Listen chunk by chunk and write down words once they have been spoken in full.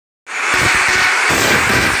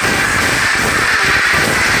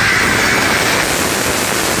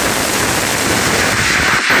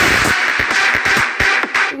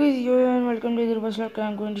First,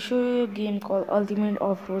 I'm going to show you a game called Ultimate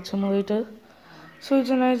Off-Road Simulator. So it's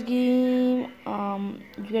a nice game.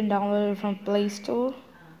 You can download it from Play Store.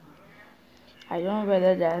 I don't know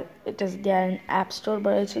whether that it is there in App Store,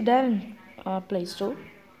 but it's there in Play Store.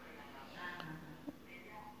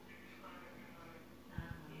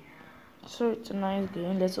 So it's a nice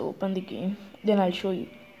game. Let's open the game. Then I'll show you.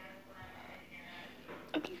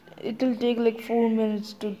 It will take like 4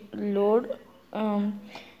 minutes to load.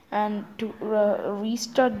 And to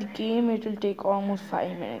restart the game, it will take almost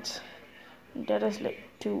 5 minutes. That is like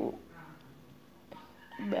too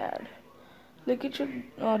bad. Like it should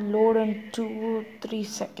load in 2-3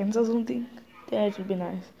 seconds or something. Then it will be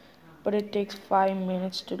nice. But it takes 5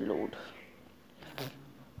 minutes to load.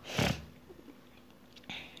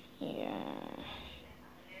 Yeah.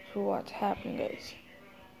 So what's happening, guys?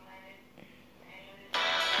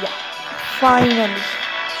 Yeah. Finally.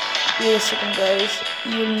 Wait a second, guys.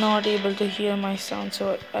 You're not able to hear my sound,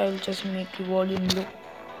 so I'll just make the volume low.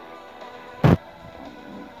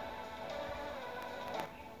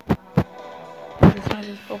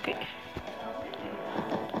 Okay.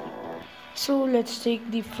 So let's take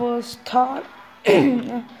the first start.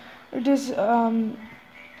 It is 5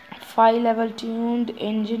 level tuned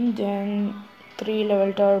engine, then 3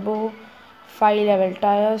 level turbo, 5 level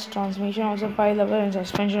tires, transmission also 5 level, and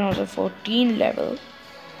suspension also 14 level.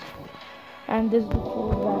 And this is the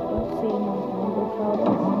Ford Raptor,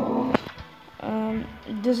 same as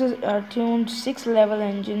this is a tuned 6 level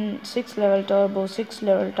engine, 6 level turbo, 6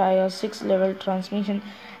 level tires, 6 level transmission,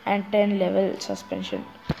 and 10 level suspension.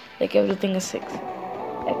 Like everything is 6 except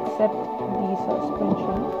the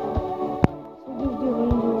suspension. So this is the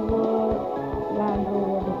Range Rover Land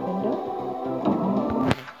Rover Defender.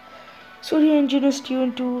 So the engine is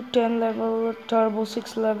tuned to 10 level, turbo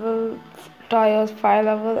 6 level, tires 5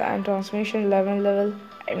 level, and transmission 11 level.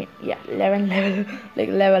 I mean, yeah, 11 level, like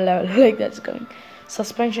level, like that's coming.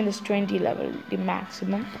 Suspension is 20 level, the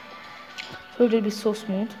maximum. So it will be so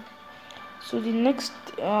smooth. So the next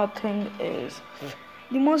thing is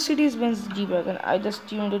the Mercedes-Benz G-Wagon. I just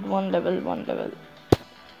tuned it one level.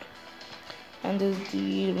 And this is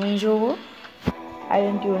the Range Rover. I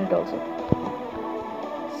didn't tune it also.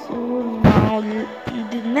 So now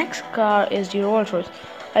the next car is the Rolls-Royce.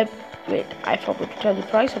 I forgot to tell the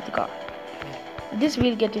price of the car. This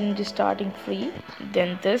will get in the starting free.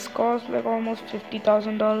 Then this costs like almost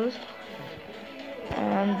 $50,000.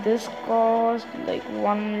 And this cost like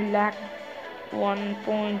 1 lakh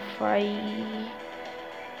 1.5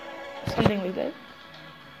 something like that.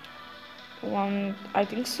 I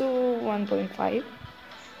think so 1.5,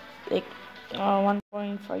 like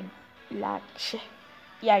 1.5 lakhs.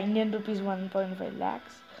 Yeah, Indian rupees 1.5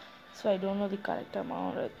 lakhs. So I don't know the correct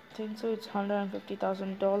amount. I think so it's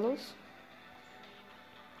 $150,000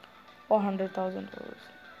 or $100,000.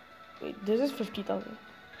 Wait, this is 50,000.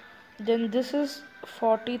 Then this is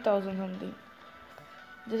 40,000 something.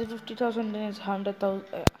 This is 50,000. Then it's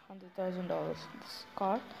 $100,000 this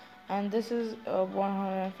car. And this is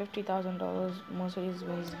 $150,000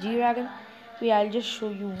 Mercedes-Benz G-Wagon. I'll just show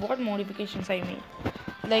you what modifications I made.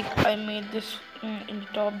 Like I made this in the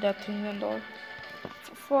top, that thing and all.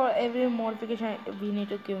 For every modification we need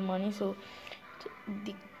to give money. So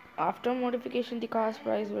the after modification the car's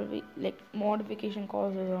price will be like, modification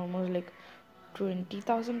cost is almost like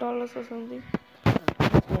 $20,000 or something.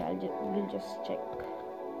 Yeah, we'll just check.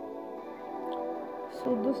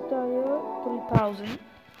 So this tire,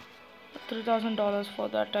 $3,000 for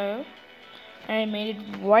that tire, and I made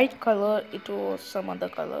it white color. It was some other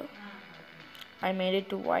color. I made it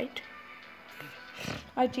to white.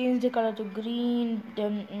 I changed the color to green.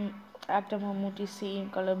 Then after Mamuti, same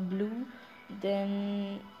color blue.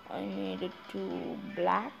 Then I made it to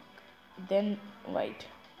black. Then white.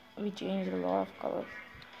 We changed a lot of colors.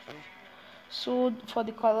 So for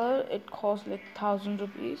the color, it cost like 1,000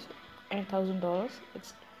 rupees and $1,000.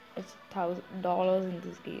 It's $1,000 in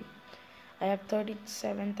this game. I have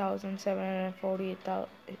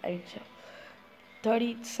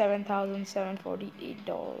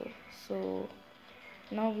 37,748. So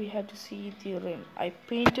now we have to see the rim. I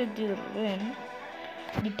painted the rim.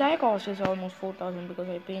 The tire cost is almost 4,000 because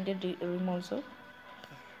I painted the rim also,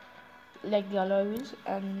 like the alloy wheels,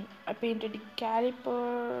 and I painted the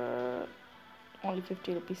caliper, only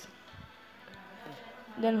 50 rupees.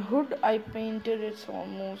 Then hood, I painted, it's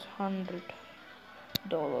almost $100,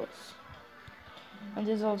 and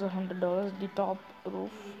this is also $100. The top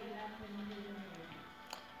roof,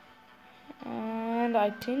 and I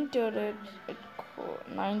tinted it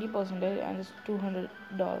 90%, and it's $200.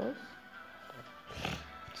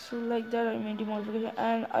 So like that I made the modification,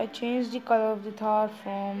 and I changed the color of the Thar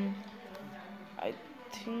from, I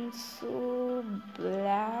think so.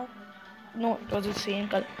 Black. No, it was the same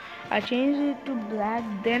color. I changed it to black,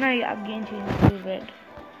 then I again changed it to red.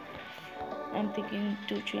 I'm thinking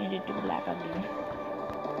to change it to black again.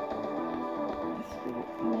 So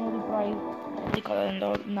modify the color and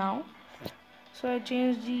all now. So I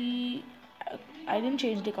changed the. I didn't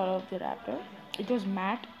change the color of the Raptor. It was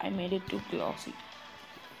matte. I made it to glossy.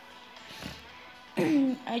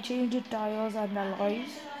 I changed the tires and the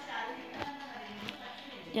alloys.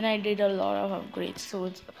 Then I did a lot of upgrades. So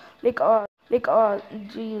it's the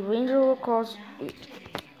Range Rover cost.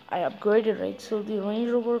 I upgraded, right? So the Range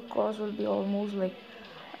Rover cost will be almost like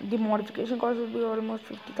the modification cost will be almost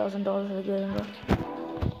 $50,000 again.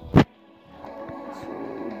 So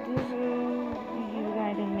this is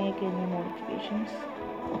I didn't make any modifications.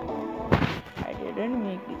 I didn't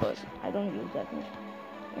make because I don't use that much.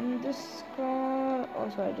 In this car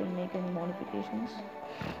also I didn't make any modifications.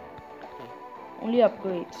 Only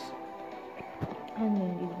upgrades. And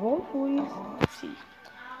then the Rolls Royce. See,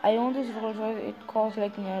 I own this Rolls Royce. It costs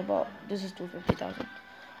like near about. This is 250,000.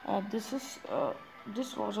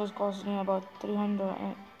 This Rolls Royce costs me about 300.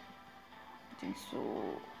 I think so,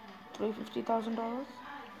 $350,000.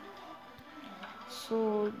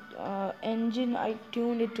 So engine I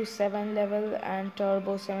tuned it to 7 level and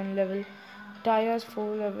turbo 7 level, tires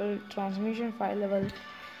 4 level, transmission 5 level,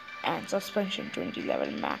 and suspension 20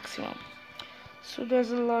 level maximum. So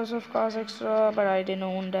there's a lot of cars extra, but I didn't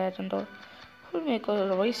own that and all. Who'll make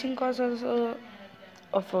a racing cars as a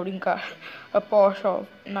off-roading car? A Porsche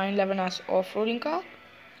 911 as off-roading car,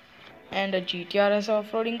 and a GTR as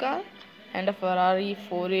off-roading car, and a Ferrari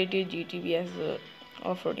 480 GTB as a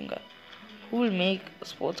off-roading car. Who will make a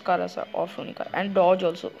sports car as an off-roading car? And Dodge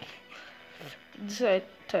also. This is a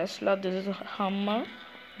Tesla. This is a Hummer.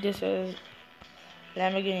 This is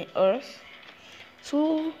Lamborghini Urus.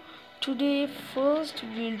 So today first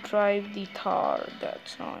we'll drive the Thar.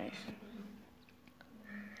 That's nice.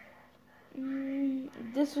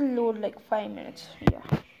 This will load like 5 minutes. Yeah,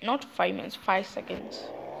 not 5 minutes, 5 seconds.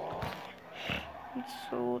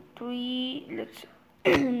 So let's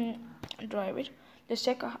drive it. Let's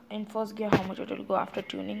check in first gear how much it will go after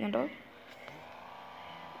tuning and all.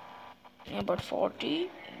 About 40.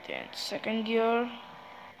 Then second gear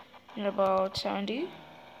about 70.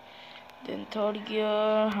 Then third gear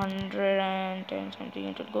 110 something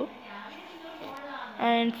it will go.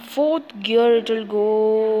 And fourth gear it will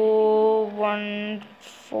go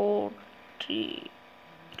 140.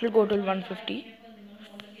 It will go till 150.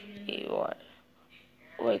 Hey, what?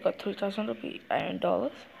 Oh, I got 3,000 rupees. I mean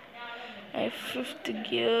dollars. And fifth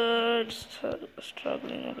gear, it's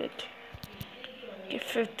struggling a bit. Okay,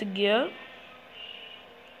 fifth gear.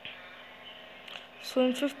 So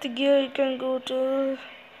in fifth gear, you can go to.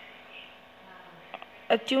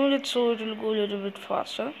 I tuned it so it will go a little bit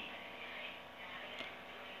faster.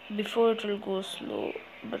 Before it will go slow,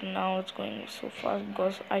 but now it's going so fast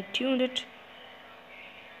because I tuned it.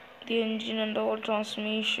 The engine and all,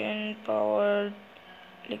 transmission, power,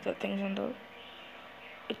 like the things and all.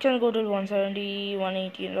 It can go till 170,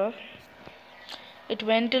 180 and all. It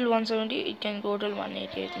went till 170, it can go till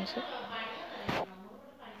 180, I think so.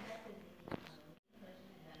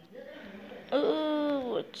 Oh,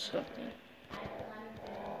 what's happening?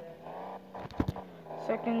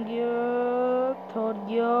 Second gear, third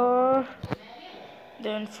gear,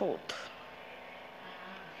 then fourth.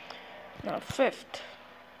 Now fifth.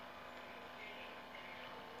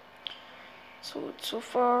 So it's so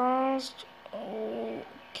fast. Oh,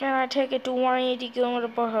 can I take it to 180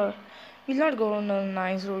 km/h? We'll not go on a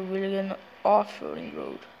nice road, we'll get an off-roading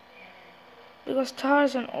road. Because Thar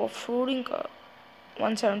is an off-roading car.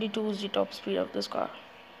 172 is the top speed of this car.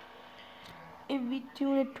 If we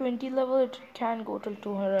tune it 20 level, it can go till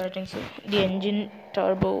 200, I think so. The engine,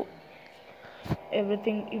 turbo,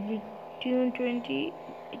 everything. If we tune 20,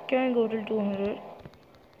 it can go till 200.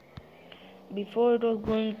 Before it was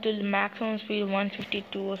going till maximum speed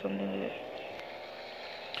 152 or something like that.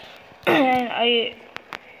 And I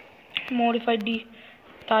modified the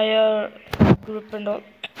tire grip and all.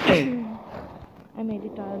 I made the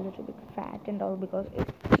tire a little bit fat and all because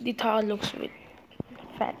the Thar looks with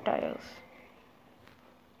fat tires.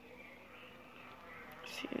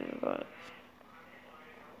 See guys,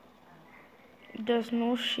 there's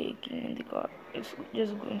no shaking in the car, it's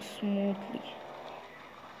just going smoothly.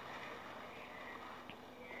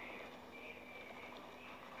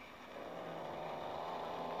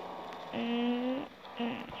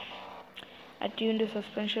 I tuned the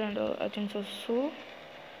suspension and all, I think so. So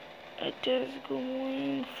it is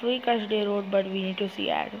going free cash day road, but we need to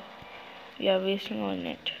see ad. We are wasting on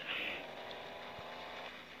it.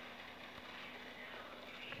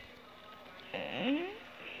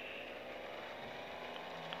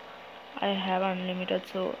 I have unlimited,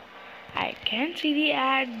 so I can see the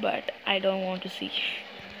ad, but I don't want to see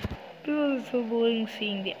because it's so boring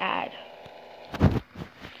seeing the ad.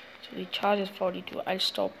 So the charge is 42. I'll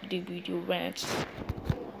stop the video when it's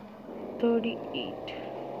 38.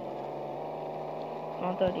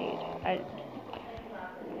 Not 38.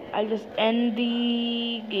 I'll just end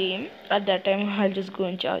the game. At that time, I'll just go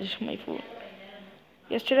and charge my phone.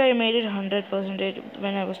 Yesterday I made it 100%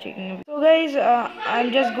 when I was taking a video. So guys,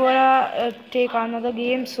 I'm just gonna take another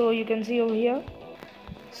game so you can see over here.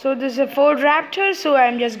 So this is a Ford Raptor, so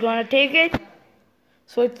I'm just gonna take it.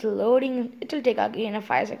 So it's loading. It will take again a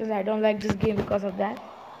 5 seconds. I don't like this game because of that.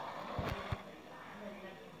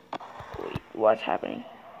 Wait, what's happening?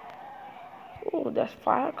 Oh, there's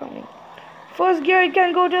fire coming. First gear it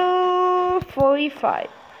can go to 45.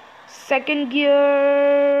 Second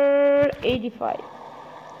gear 85.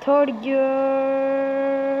 Third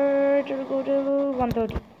gear it will go to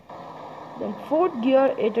 130. Then fourth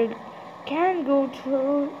gear it can go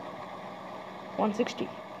to 160.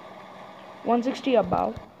 160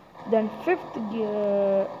 above. Then fifth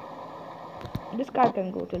gear this car can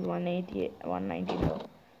go till 180, 190 now.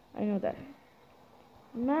 I know that.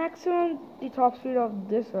 Maximum the top speed of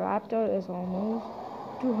this Raptor is almost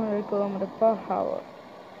 200 km per hour.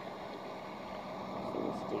 So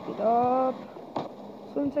let's take it up.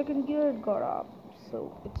 So in second gear it got up.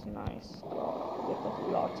 So it's nice car with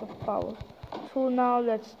lots of power. So now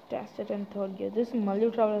let's test it in third gear. This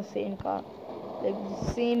Malu Traveler same car, like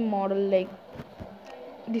the same model, like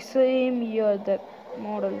the same year that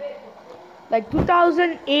model, like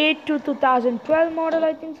 2008 to 2012 model,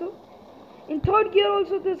 I think so. In third gear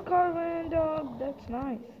also this car went up. That's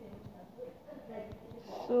nice.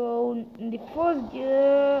 So in the first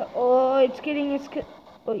gear, oh, it's kidding.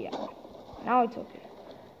 Oh yeah, now it's okay.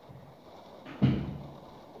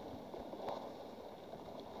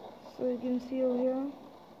 So you can see over here,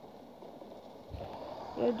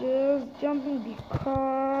 you're just jumping the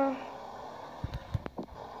car.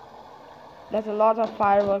 There's a lot of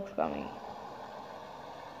fireworks coming.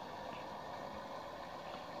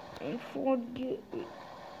 In fourth gear,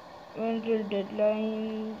 when the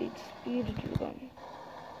deadline, its speed it will come.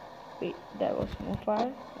 Wait, there was more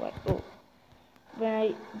fire? What? Oh, when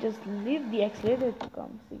I just leave the accelerator it will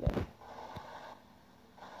come. See guys.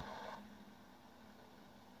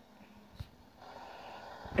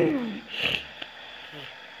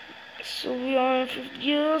 So we are in fifth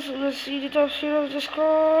gear, so let's see the top speed of this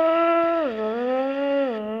car.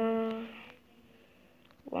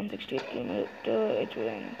 168 km it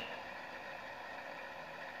went.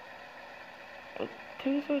 I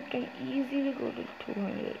think so it can easily go to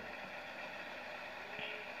 200.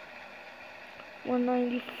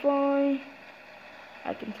 195.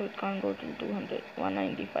 I think so it can't go till 200.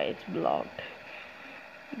 195, it's blocked.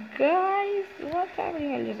 Guys, what's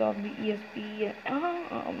happening? I'll just off the ESP.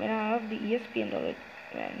 When I have the ESP and all it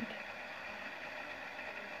went.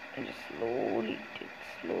 I just slowly take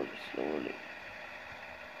slowly.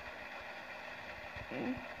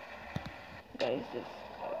 Guys, just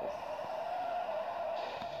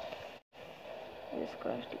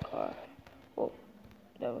crashed the car. Oh,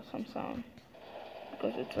 there was some sound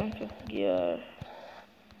because it's on fifth gear.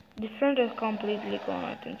 The front is completely gone,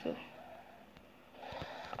 I think so.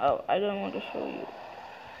 Oh, I don't want to show you.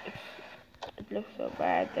 It looks so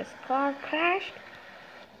bad. This car crashed.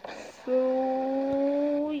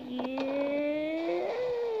 So yeah,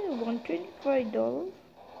 $125.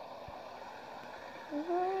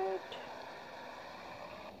 What?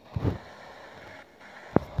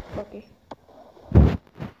 Okay.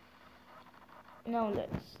 Now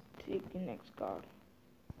let's take the next car.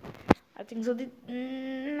 I think so. The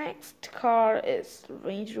next car is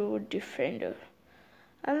Range Rover Defender.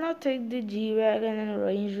 I'll not take the G-Wagon and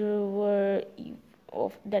Range Rover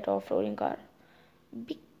of that off-roading car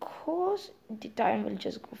because the time will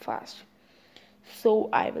just go fast. So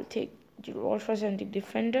I will take the Rolls-Royce and the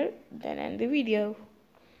Defender, then end the video.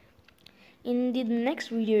 In the next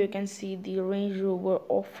video you can see the Range Rover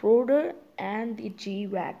Off-Roader and the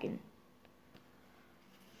G-Wagon.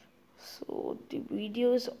 So the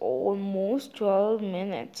video is almost 12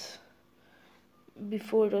 minutes.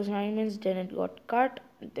 Before it was 9 minutes, then it got cut,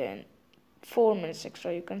 then 4 minutes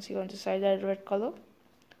extra. You can see on the side that red color.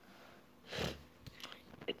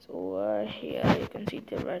 It's over here. You can see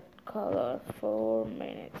the red color. 4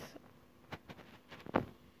 minutes.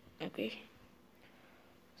 Okay.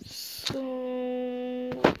 So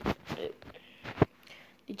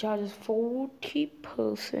the charge is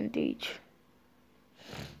 40%.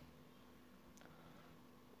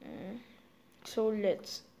 So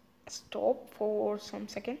let's stop for some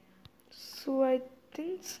second. So I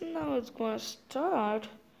think now it's gonna start.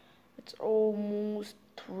 It's almost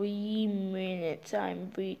 3 minutes.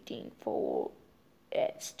 I'm waiting for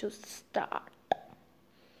it to start.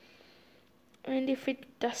 And if it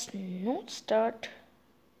does not start,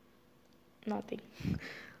 nothing.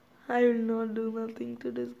 I will not do nothing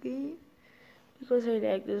to this game because I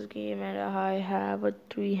like this game and I have a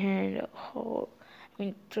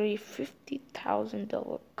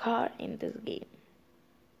 $350,000 car in this game.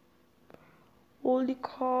 All the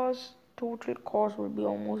cars, total cost will be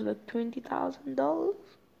almost like $20,000.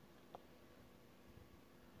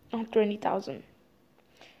 Not 20,000.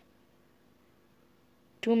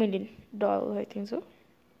 $2 million, I think so.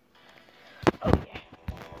 Oh yeah.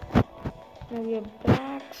 Now we are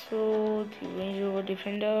back. So the Range Rover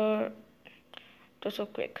Defender. That's so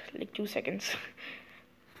quick, like 2 seconds.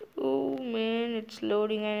 Oh man, it's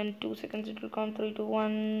loading, and in 2 seconds it will come. 3, 2,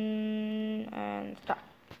 1, and start.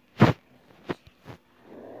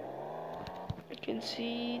 You can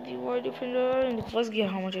see the white Defender in the first gear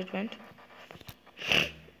how much it went.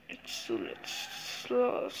 So let's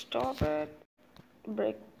stop it.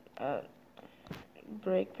 Brake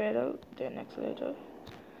pedal, then accelerator.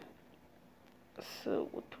 So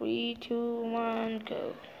 3, 2, 1,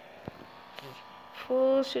 go.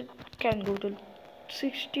 First it can go till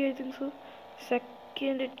 60, I think so.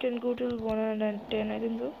 Second it can go till 110, I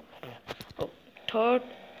think so. Oh, third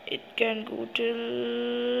it can go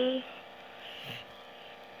till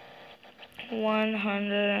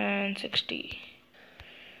 160.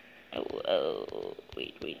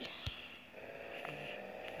 Wait.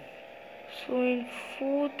 So in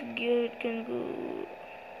fourth gear it can go.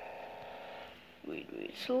 Wait,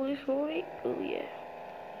 slowly. Oh yeah.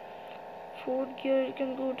 Fourth gear it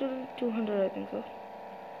can go till 200, I think so.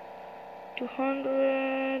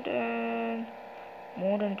 200 and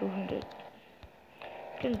more than 200. It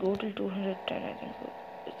can go till 210, I think so.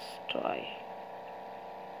 Let's try.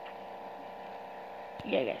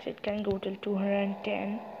 Yeah guys, it can go till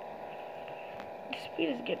 210. The speed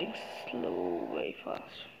is getting slow, very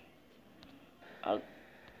fast.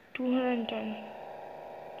 210.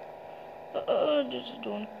 Just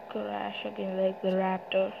don't crash again like the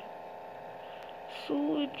Raptor.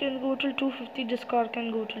 So it can go till 250. This car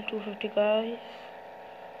can go till 250, guys.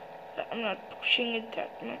 I'm not pushing it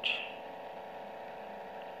that much.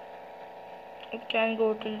 It can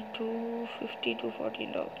go till 250 to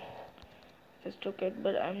 $14. Just took it,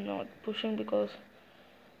 but I'm not pushing because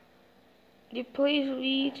the place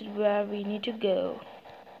reached where we need to go.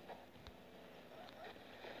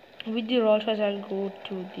 With the Rolls Royce, I'll go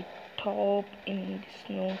to the top in the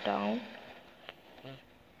snow town.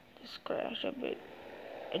 Just crash a bit.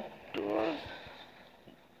 It was,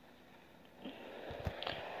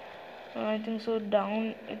 I think so,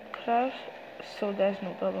 down it crashed, so there's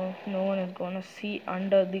no problem. No one is gonna see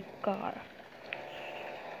under the car.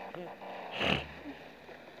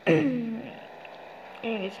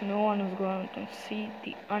 Anyways, no one is going to see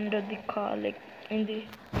the under the car, like in the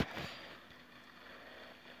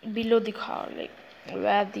below the car, like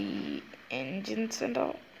where the engines and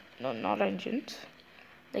all. No, not engines,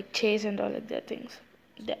 like chase and all like that things.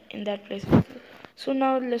 In that place. So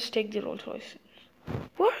now let's take the Rolls Royce.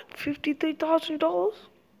 What? $53,000?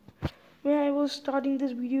 When I was starting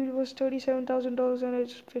this video, it was $37,000, and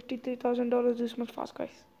it's $53,000 this much fast,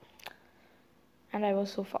 guys. And I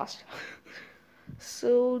was so fast.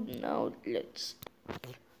 So now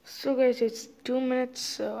so guys, it's 2 minutes.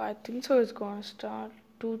 So I think so it's gonna start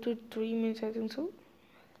 2 to 3 minutes, I think so.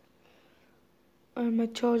 And my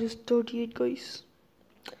charge is 38, guys.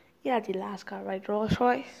 Yeah, the last car, right? Rolls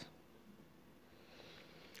Royce.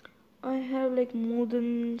 I have like more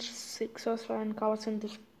than 6 or 7 cars in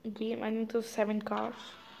this game. I think there's 7 cars.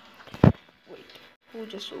 Wait, who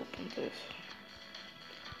just opened this?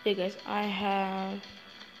 Hey guys, I have.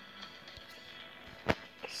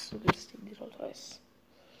 So let's take the Rolls Royce.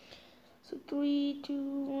 So 3, 2,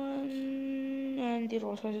 1, and the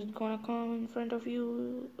Rolls Royce is gonna come in front of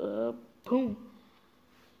you. Boom.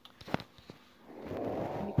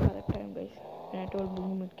 The correct time, guys. When I told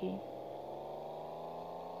boom, it came.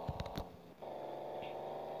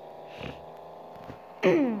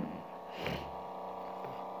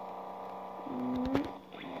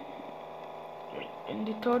 In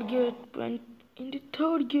the third gear it went. In the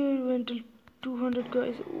third gear it went till 200,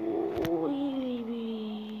 guys. Oh,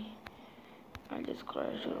 baby. I just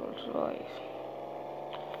crashed the Rolls Royce.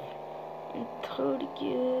 In third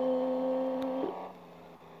gear,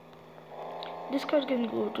 this car can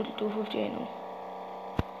go to 250, I know.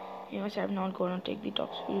 Anyways, I'm not gonna take the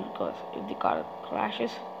top speed because if the car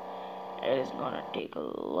crashes, it is gonna take a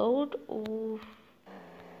load of.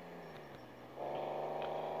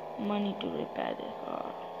 money to repair the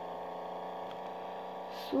car.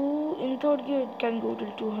 So in third gear it can go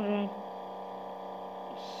till 200.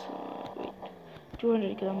 So wait,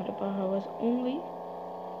 200 kilometer per hour only.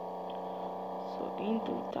 So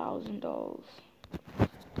 $22,000.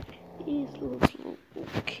 Slow.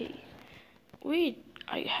 Okay. Wait,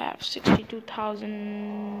 I have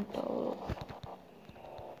 $62,000.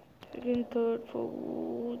 Second, third,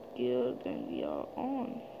 fourth gear, then we are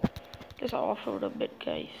on. Let's off-road a bit,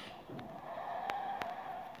 guys.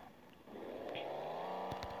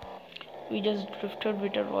 We just drifted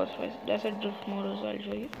with a Rolls Royce. That's a drift mode, so I'll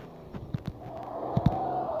show you.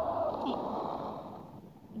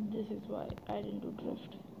 This is why I didn't do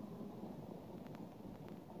drift.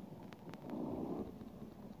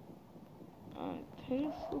 I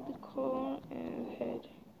think so. The car is ahead.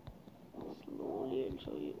 Slowly, I'll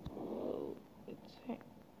show you. Oh, it's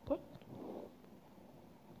what?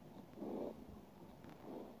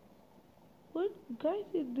 What, guys?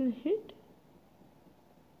 It didn't hit.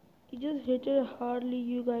 It just hit it hardly.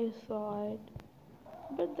 You guys saw it.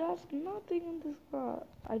 But that's nothing in this car.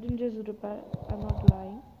 I didn't just repair. I'm not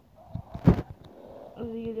lying.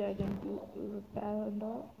 Really, I didn't do repair and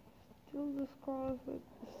all. Still, this car is like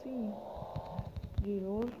the same. The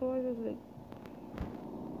Rolls Royce is like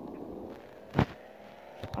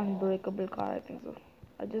unbreakable car. I think so.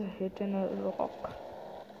 I just hit in a rock.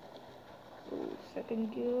 Oh,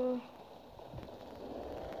 second gear.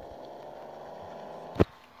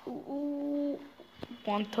 Ooh,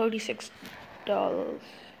 $136.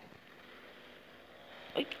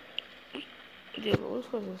 The Rolls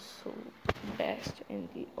Royce is so best in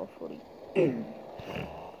the off-roading.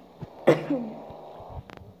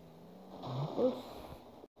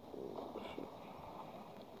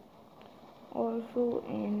 Also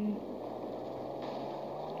in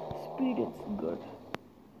speed it's good.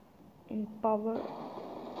 In power,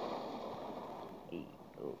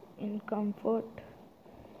 in comfort,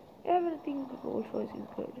 everything Rolls Royce is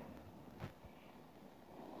good.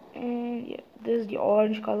 And yeah, this is the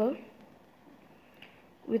orange color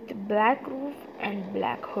with the black roof and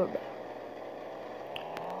black hood.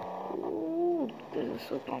 Ooh, this is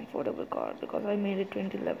so comfortable car because I made it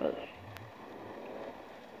 20 level.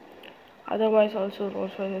 Otherwise also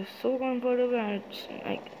Rolls Royce is so comfortable, and it's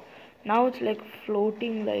like now it's like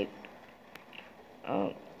floating, like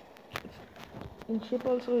in ship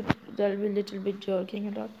also there'll be little bit jerking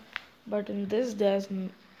and all, but in this there's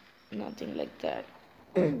nothing like that.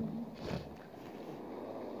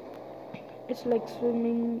 It's like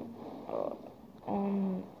swimming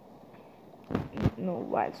on no,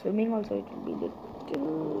 while swimming also it will be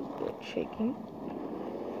little bit shaking,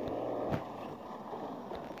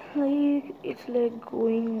 like it's like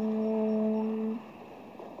going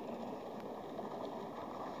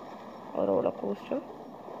on a roller coaster,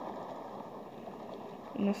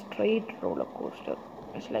 in a straight roller coaster.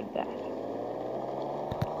 It's like that.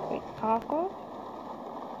 Wait, parkour?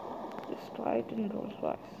 Just try it in Rolls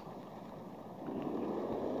Royce.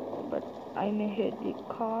 But I may hit the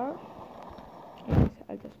car. Yes,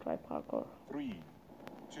 I'll just try parkour. 3,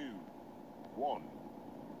 2, 1,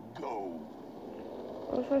 go!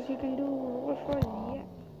 Rolls Royce, you can do Rolls Royce, yeah.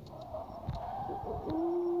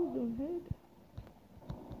 Ooh, don't hit.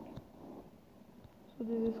 So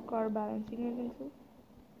this is car balancing, I think so.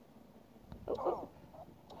 Oh.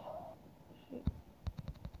 Shit.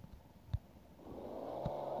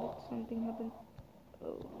 Did something happen?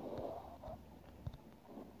 Oh.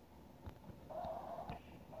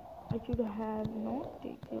 I should have not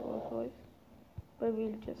taken the Rolls Royce, but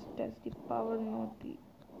we'll just test the power, not the.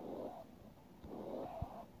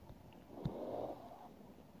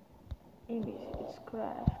 Anyways, it's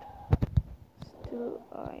crashed. Still,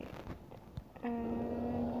 I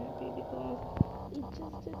am happy because it just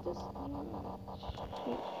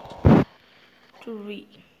to read.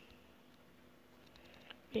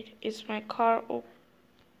 Is my car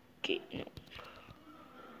okay? No.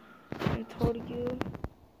 And third gear.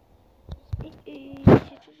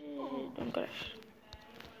 Don't crash.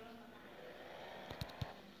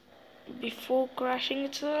 Before crashing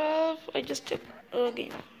itself, I just took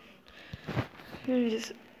again.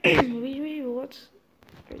 Just wait, what's?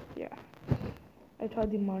 Yeah, I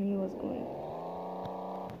thought the money was going.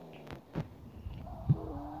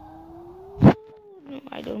 No,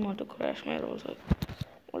 I don't want to crash my Rolls Royce.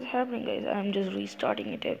 What's happening, guys? I'm just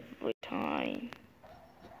restarting it every time.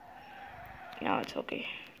 Now it's okay.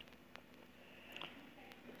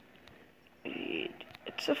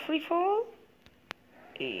 It's a free fall.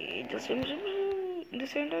 Just in the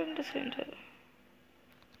center.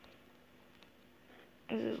 This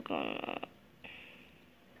is gonna.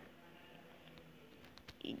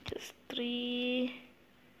 just 3.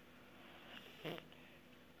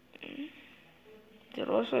 The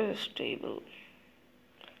Rolls Royce is stable.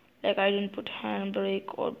 Like I didn't put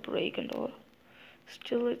handbrake or brake and all.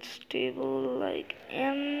 Still it's stable like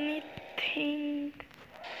anything.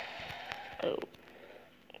 Oh,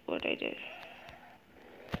 what I did.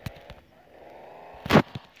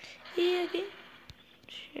 Yeah, okay.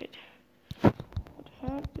 Shit. What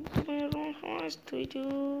happened to my Rolls Royce? 3,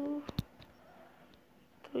 2.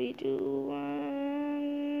 3, 2,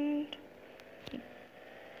 1.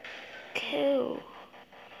 Go.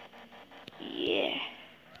 Yeah.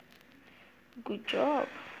 Good job.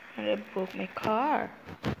 And I broke my car.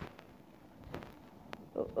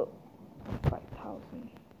 Oh, 5,000.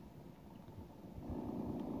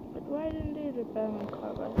 But why didn't they repair my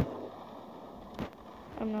car, guys?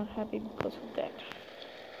 I'm not happy because of that.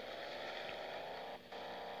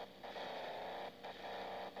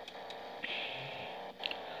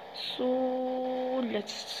 So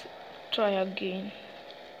let's try again.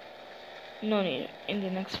 No need. In the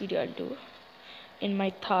next video I'll do in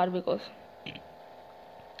my Thar, because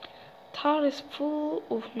Thar is full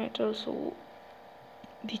of metal, so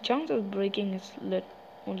the chance of breaking is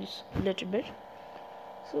only little bit.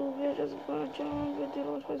 So we're just gonna jump with the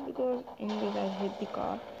Rolls Royce because anyways I hit the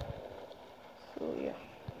car. So yeah.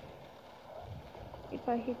 If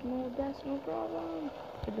I hit more, that's no problem.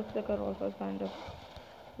 It looks like a Rolls Royce kind of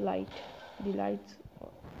light. The lights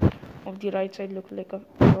of the right side look like a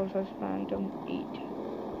Rolls Royce Phantom 8.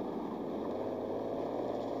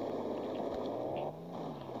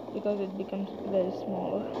 Because it becomes very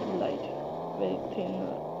smaller, light, very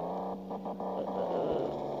thinner.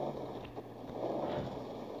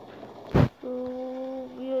 So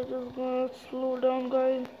we are just gonna slow down,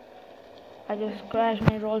 guys. I just crashed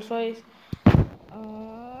my Rolls Royce.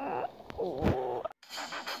 Oh.